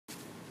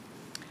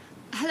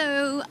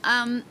Hello,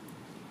 I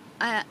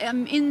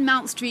am in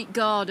Mount Street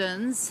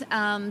Gardens,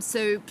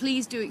 so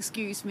please do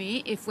excuse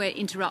me if we're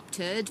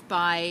interrupted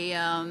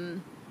by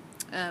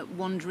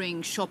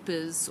wandering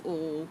shoppers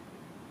or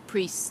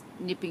priests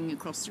nipping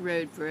across the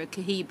road for a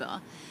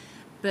cohiba,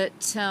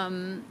 but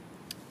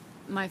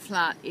my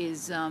flat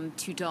is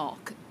too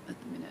dark at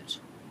the minute.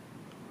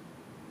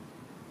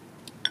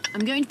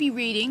 I'm going to be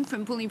reading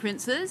from Pulling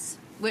Princes,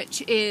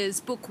 which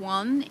is book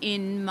 1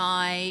 in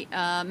my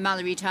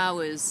Malory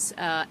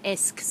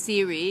Toweresque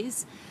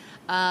series,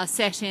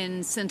 set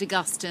in St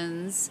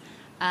Augustine's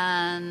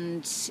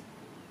and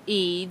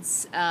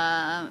Eads,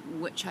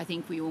 which I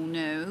think we all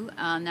know,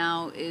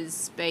 now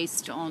is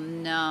based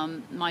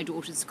on my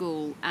daughter's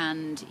school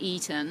and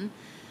Eton,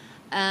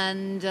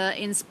 and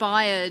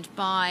inspired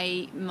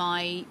by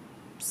my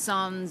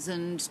son's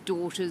and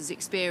daughter's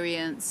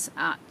experience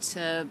at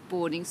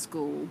boarding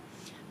school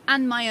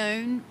and my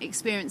own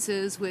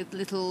experiences with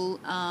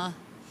little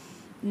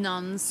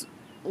nuns,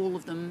 all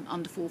of them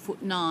under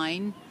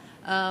 4'9",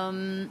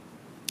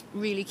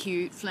 really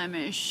cute,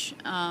 Flemish,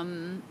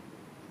 and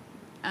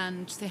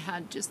they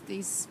had just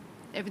these,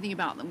 everything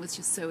about them was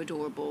just so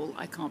adorable,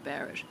 I can't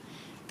bear it.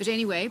 But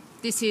anyway,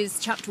 this is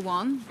chapter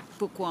 1,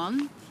 book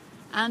 1,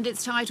 and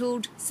it's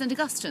titled St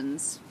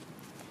Augustine's.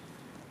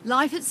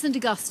 Life at St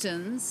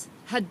Augustine's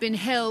had been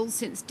hell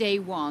since day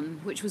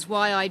one, which was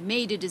why I'd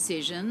made a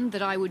decision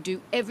that I would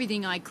do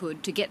everything I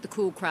could to get the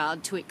cool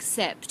crowd to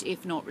accept,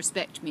 if not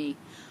respect me.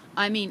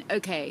 I mean,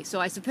 okay,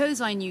 so I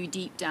suppose I knew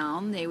deep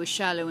down they were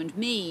shallow and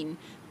mean,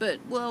 but,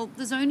 well,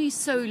 there's only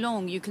so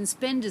long you can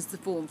spend as the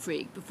form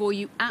freak before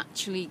you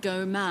actually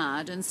go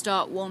mad and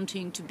start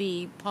wanting to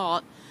be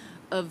part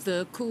of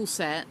the cool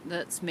set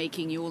that's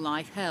making your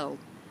life hell.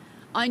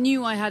 I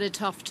knew I had a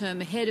tough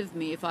term ahead of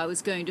me if I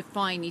was going to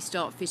finally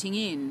start fitting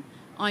in.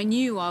 I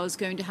knew I was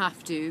going to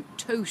have to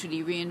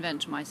totally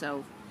reinvent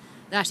myself.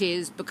 That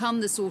is,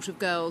 become the sort of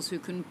girl who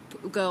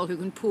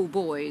can pull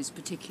boys,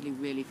 particularly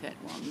really fit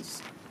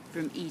ones,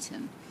 from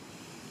Eton.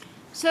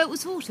 So it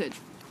was sorted.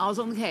 I was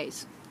on the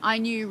case. I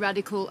knew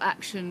radical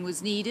action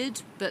was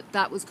needed, but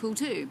that was cool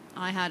too.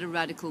 I had a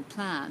radical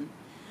plan.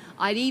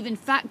 I'd even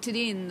factored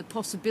in the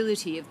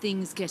possibility of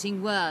things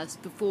getting worse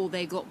before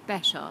they got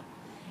better.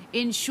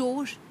 In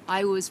short,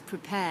 I was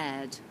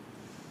prepared.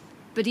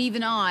 But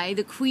even I,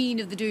 the queen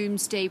of the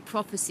doomsday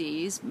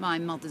prophecies, my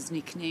mother's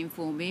nickname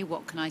for me,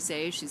 what can I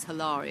say, she's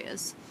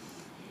hilarious,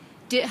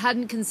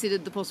 hadn't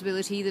considered the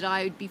possibility that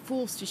I would be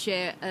forced to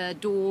share a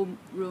dorm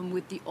room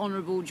with the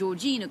Honourable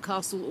Georgina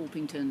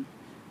Castle-Orpington.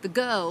 The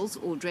girls,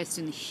 all dressed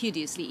in the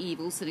hideously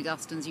evil St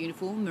Augustine's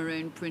uniform,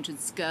 maroon printed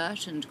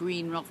skirt and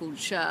green ruffled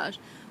shirt,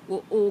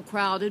 were all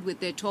crowded with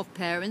their toff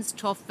parents,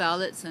 toff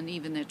valets, and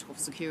even their toff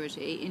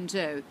security in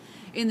tow,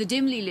 in the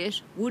dimly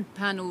lit,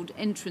 wood-panelled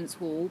entrance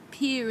hall,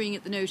 peering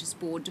at the notice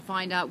board to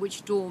find out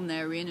which dorm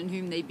they were in and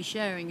whom they'd be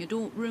sharing a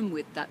room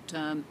with that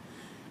term.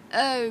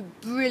 "Oh,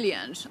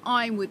 brilliant!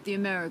 I'm with the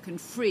American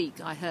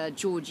freak," I heard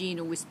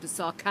Georgina whisper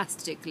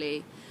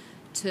sarcastically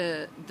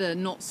to the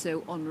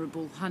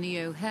not-so-honourable Honey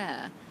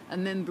O'Hare, a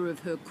member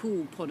of her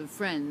cool pod of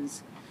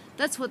friends.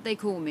 "That's what they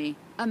call me,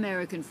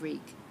 American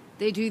freak.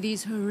 They do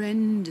these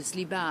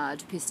horrendously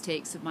bad piss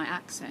takes of my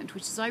accent,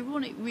 which is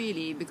ironic,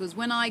 really, because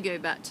when I go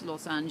back to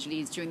Los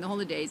Angeles during the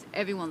holidays,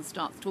 everyone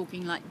starts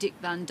talking like Dick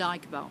Van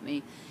Dyke about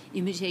me,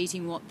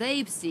 imitating what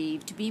they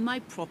perceive to be my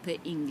proper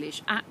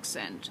English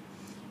accent.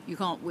 You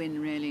can't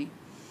win, really.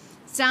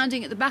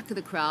 Standing at the back of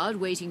the crowd,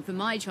 waiting for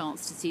my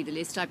chance to see the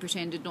list, I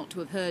pretended not to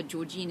have heard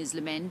Georgina's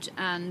lament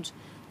and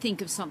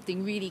think of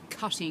something really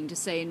cutting to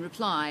say in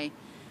reply.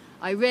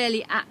 I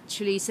rarely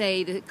actually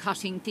say the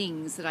cutting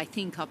things that I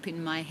think up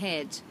in my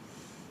head,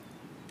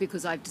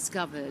 because I've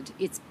discovered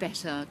it's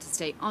better to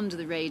stay under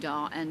the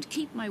radar and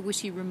keep my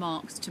witty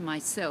remarks to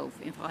myself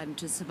if I'm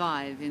to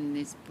survive in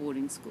this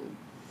boarding school.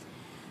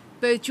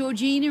 Both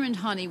Georgina and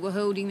Honey were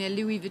holding their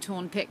Louis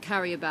Vuitton pet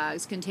carrier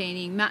bags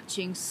containing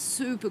matching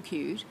super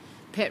cute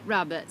pet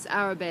rabbits,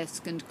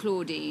 Arabesque and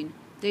Claudine.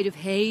 They'd have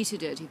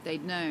hated it if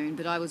they'd known,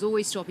 but I was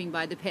always stopping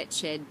by the pet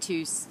shed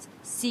to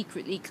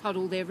secretly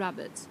cuddle their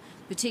rabbits,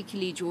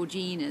 particularly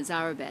Georgina's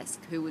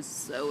Arabesque, who was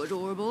so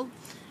adorable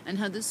and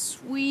had the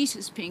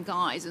sweetest pink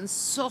eyes and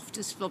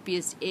softest,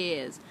 floppiest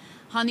ears.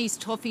 Honey's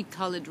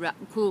toffee-coloured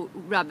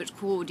rabbit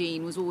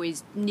Claudine was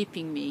always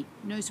nipping me.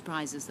 No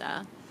surprises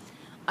there.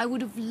 I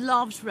would have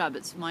loved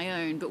rabbits of my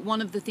own, but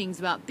one of the things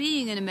about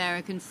being an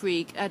American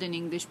freak at an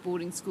English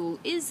boarding school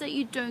is that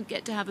you don't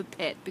get to have a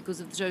pet because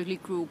of the totally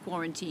cruel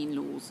quarantine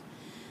laws.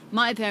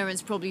 My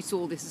parents probably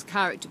saw this as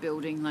character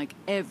building, like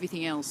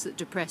everything else that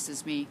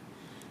depresses me.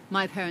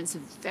 My parents are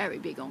very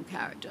big on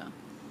character.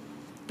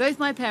 Both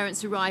my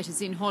parents are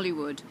writers in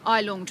Hollywood.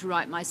 I long to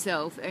write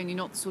myself, only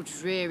not the sort of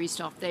dreary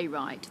stuff they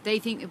write. They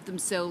think of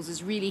themselves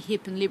as really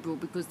hip and liberal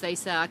because they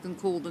say I can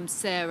call them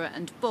Sarah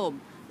and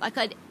Bob. Like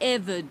I'd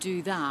ever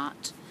do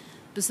that.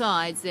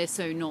 Besides, they're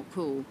so not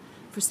cool.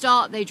 For a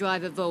start, they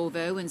drive a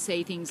Volvo and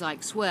say things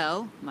like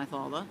swell, my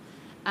father,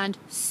 and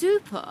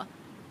super,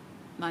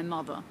 my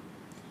mother.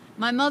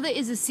 My mother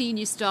is a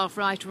senior staff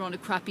writer on a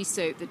crappy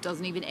soap that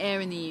doesn't even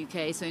air in the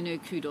UK, so no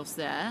kudos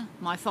there.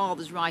 My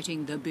father's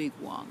writing the big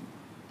one.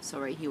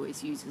 Sorry, he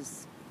always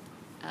uses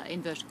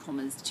inverted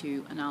commas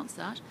to announce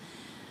that.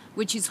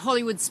 Which is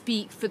Hollywood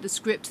speak for the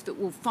script that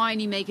will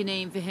finally make a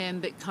name for him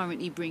but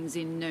currently brings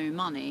in no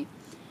money.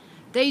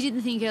 They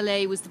didn't think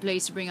LA was the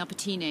place to bring up a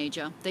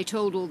teenager. They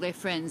told all their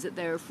friends that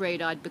they were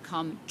afraid I'd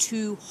become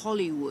too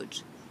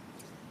Hollywood.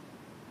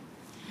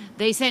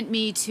 They sent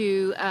me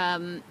to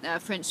a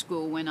French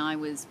school when I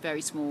was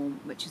very small,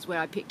 which is where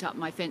I picked up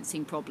my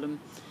fencing problem.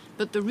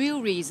 But the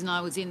real reason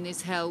I was in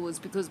this hell was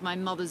because my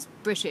mother's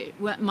British.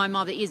 Well, my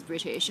mother is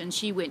British, and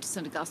she went to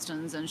St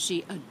Augustine's, and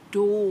she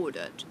adored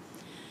it.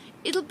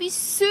 It'll be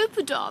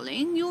super,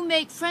 darling. You'll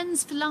make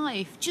friends for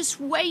life. Just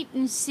wait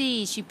and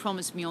see, she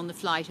promised me on the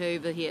flight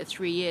over here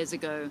 3 years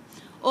ago.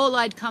 All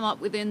I'd come up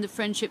with in the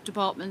friendship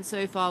department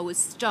so far was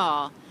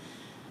Star.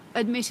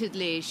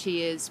 Admittedly,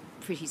 she is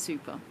pretty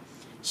super.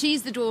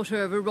 She's the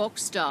daughter of a rock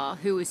star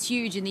who was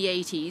huge in the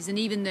 80s, and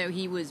even though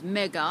he was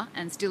mega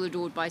and still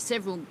adored by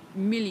several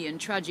million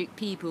tragic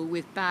people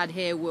with bad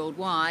hair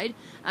worldwide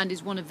and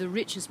is one of the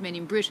richest men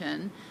in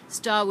Britain,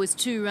 Star was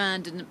too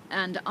random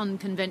and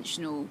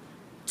unconventional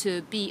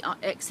to be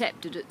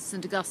accepted at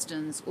St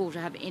Augustine's or to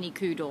have any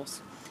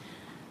kudos,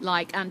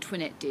 like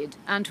Antoinette did.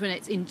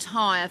 Antoinette's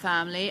entire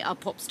family are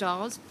pop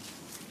stars.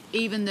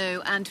 Even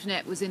though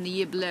Antoinette was in the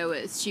year below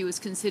us, she was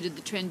considered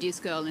the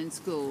trendiest girl in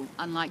school,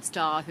 unlike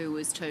Star, who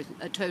was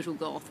a total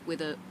goth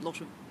with a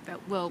lot of,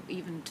 well,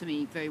 even to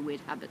me, very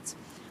weird habits.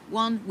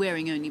 1,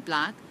 wearing only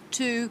black.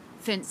 2,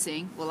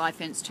 fencing. Well, I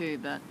fence too,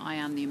 but I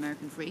am the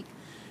American freak.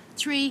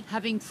 3,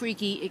 having a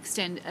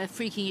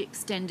freaky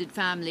extended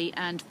family.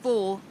 And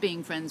 4,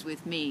 being friends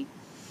with me.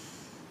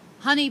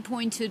 Honey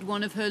pointed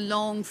one of her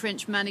long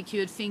French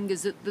manicured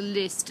fingers at the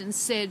list and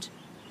said,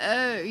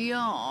 "Oh,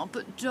 yeah,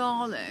 but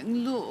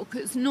darling, look,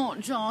 it's not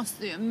just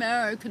the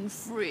American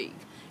freak.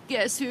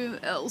 Guess who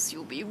else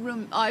you've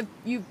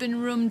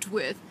been roomed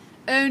with?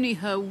 Only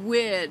her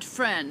weird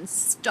friend,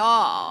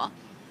 Star."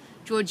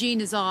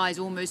 Georgina's eyes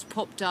almost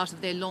popped out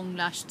of their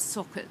long-lashed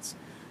sockets.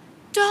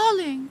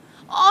 "Darling,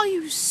 are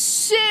you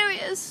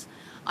serious?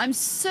 I'm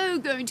so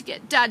going to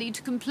get Daddy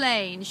to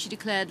complain," she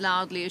declared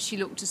loudly as she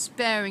looked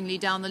despairingly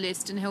down the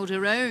list and held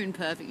her own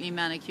perfectly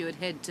manicured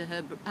hand to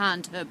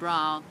her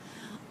brow.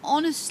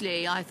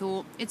 Honestly, I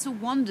thought, it's a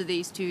wonder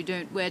these two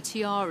don't wear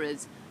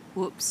tiaras.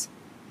 Whoops,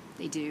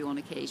 they do on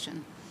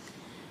occasion.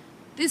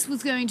 This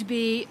was going to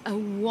be a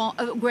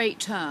great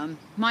term.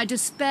 My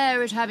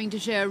despair at having to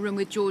share a room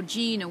with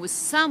Georgina was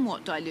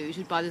somewhat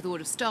diluted by the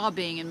thought of Star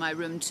being in my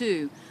room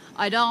too.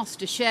 I'd asked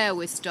to share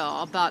with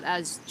Star, but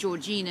as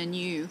Georgina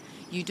knew,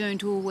 you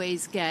don't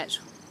always get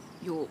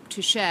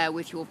to share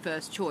with your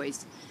first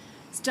choice.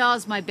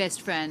 Star's my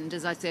best friend,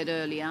 as I said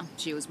earlier.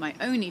 She was my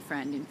only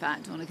friend, in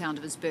fact, on account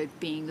of us both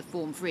being the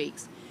form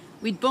freaks.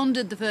 We'd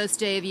bonded the first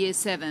day of Year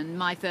 7,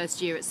 my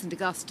first year at St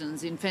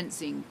Augustine's, in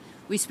fencing.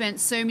 We spent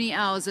so many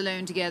hours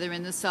alone together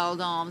in the salle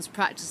d'armes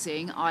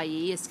practising,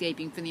 i.e.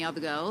 escaping from the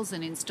other girls,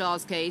 and in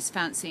Star's case,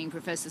 fancying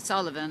Professor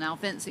Sullivan, our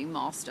fencing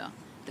master,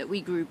 that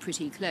we grew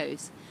pretty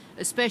close,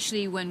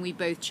 especially when we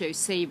both chose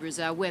sabre as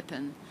our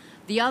weapon.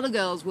 The other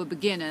girls were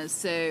beginners,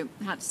 so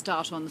had to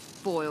start on the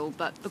foil,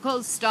 but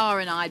because Star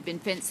and I had been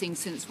fencing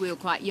since we were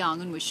quite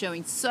young and were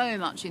showing so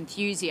much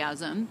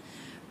enthusiasm,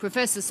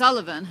 Professor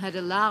Sullivan had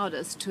allowed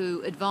us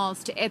to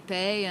advance to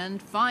épée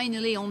and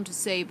finally on to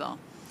sabre.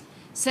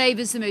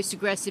 Sabre's the most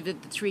aggressive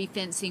of the 3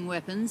 fencing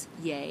weapons,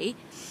 yay.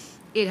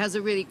 It has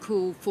a really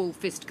cool full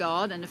fist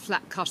guard and a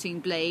flat cutting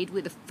blade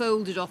with a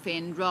folded off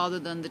end rather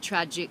than the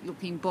tragic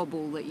looking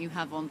bobble that you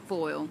have on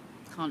foil.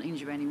 Can't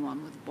injure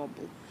anyone with a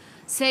bobble.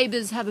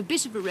 Sabres have a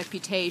bit of a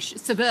reputation,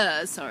 have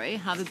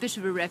a bit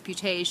of a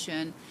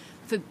reputation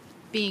for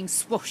being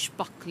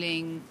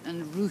swashbuckling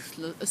and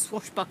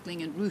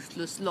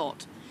ruthless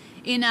lot.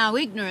 In our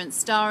ignorance,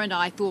 Star and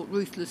I thought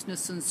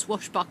ruthlessness and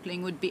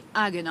swashbuckling would be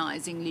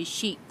agonizingly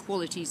chic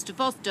qualities to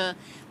foster,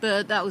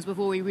 but that was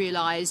before we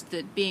realized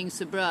that being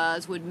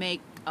sabres would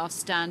make us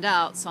stand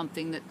out,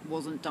 something that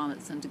wasn't done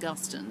at St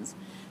Augustine's.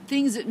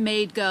 Things that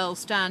made girls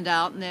stand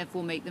out and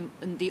therefore make them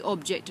the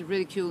object of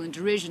ridicule and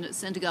derision at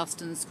St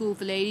Augustine's School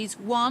for Ladies.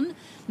 1,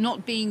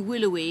 not being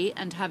willowy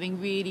and having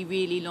really,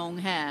 really long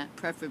hair,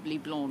 preferably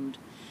blonde.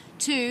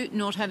 2,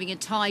 not having a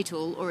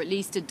title or at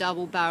least a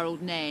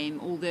double-barreled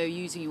name, although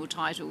using your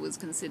title was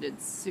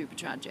considered super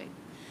tragic.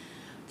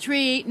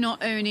 3,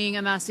 not owning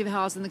a massive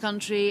house in the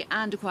country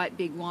and a quite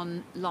big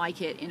one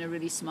like it in a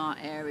really smart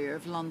area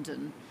of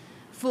London.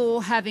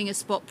 4, having a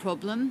spot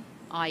problem,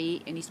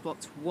 i.e. any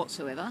spots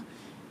whatsoever.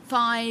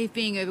 5,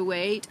 being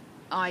overweight,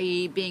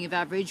 i.e. being of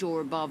average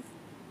or above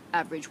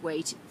average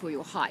weight for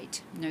your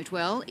height. Note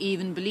well,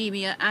 even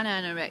bulimia and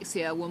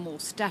anorexia were more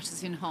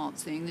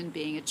status-enhancing than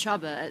being a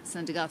chubber at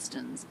St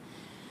Augustine's.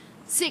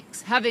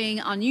 6, having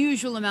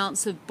unusual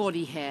amounts of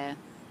body hair,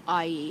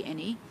 i.e.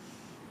 any.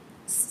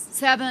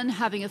 7,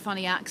 having a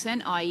funny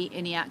accent, i.e.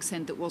 any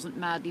accent that wasn't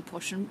madly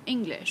posh and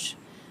English.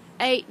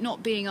 8,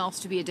 not being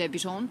asked to be a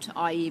debutante,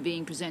 i.e.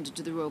 being presented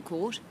to the royal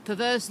court.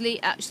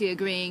 Perversely, actually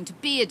agreeing to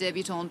be a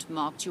debutante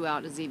marked you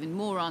out as even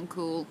more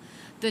uncool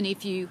than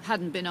if you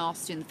hadn't been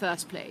asked in the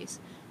first place.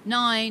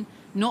 9,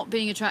 not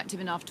being attractive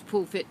enough to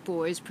pull fit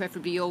boys,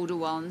 preferably older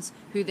ones,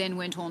 who then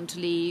went on to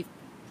leave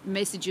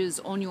messages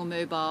on your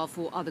mobile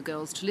for other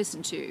girls to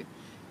listen to.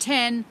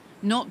 10,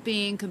 not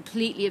being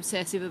completely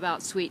obsessive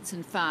about sweets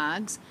and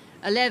fags.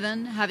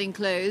 11, having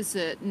clothes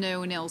that no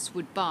one else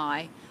would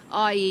buy,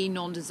 i.e.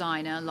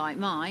 non-designer like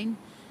mine.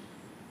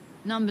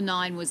 Number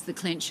 9 was the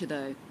clincher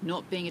though,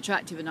 not being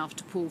attractive enough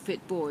to pull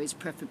fit boys,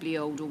 preferably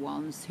older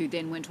ones, who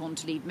then went on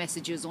to leave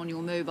messages on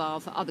your mobile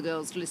for other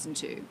girls to listen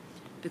to.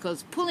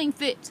 Because pulling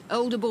fit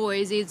older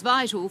boys is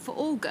vital for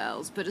all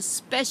girls, but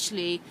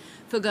especially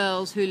for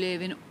girls who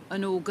live in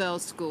an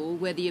all-girls school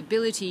where the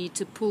ability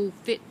to pull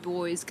fit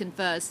boys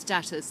confers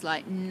status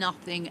like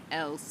nothing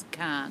else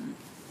can.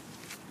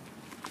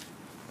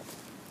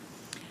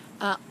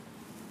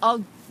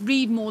 I'll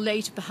read more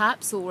later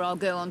perhaps, or I'll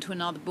go on to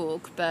another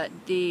book, but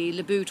the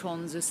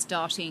Louboutins are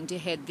starting to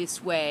head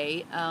this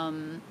way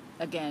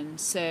again.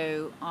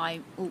 So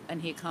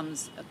and here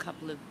comes a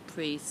couple of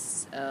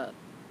priests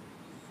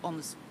on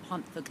the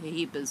hunt for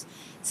cohibas,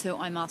 so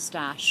I must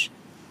dash.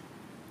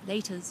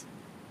 Laters.